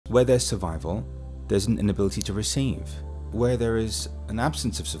Where there's survival, there's an inability to receive. Where there is an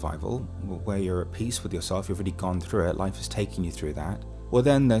absence of survival, where you're at peace with yourself, you've already gone through it, life has taken you through that, well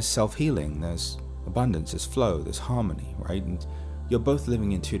then there's self-healing, there's abundance, there's flow, there's harmony, right? And you're both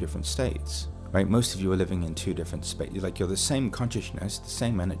living in two different states, right? Most of you are living in two different spaces, like you're the same consciousness, the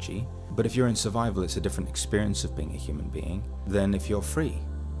same energy, but if you're in survival, it's a different experience of being a human being than if you're free,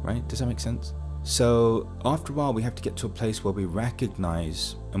 right? Does that make sense? So after a while, we have to get to a place where we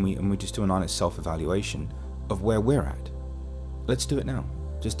recognize and we just do an honest self-evaluation of where we're at. Let's do it now.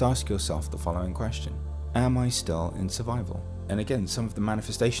 Just ask yourself the following question. Am I still in survival? And again, some of the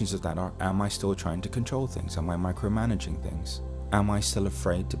manifestations of that are, am I still trying to control things? Am I micromanaging things? Am I still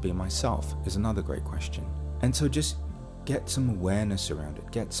afraid to be myself? Is another great question. And so just get some awareness around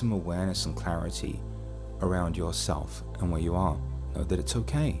it. Get some awareness and clarity around yourself and where you are. Know that it's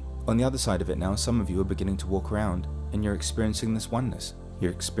okay. On the other side of it now, some of you are beginning to walk around and you're experiencing this oneness.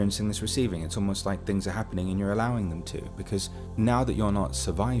 You're experiencing this receiving. It's almost like things are happening and you're allowing them to, because now that you're not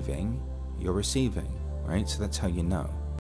surviving, you're receiving, right? So that's how you know.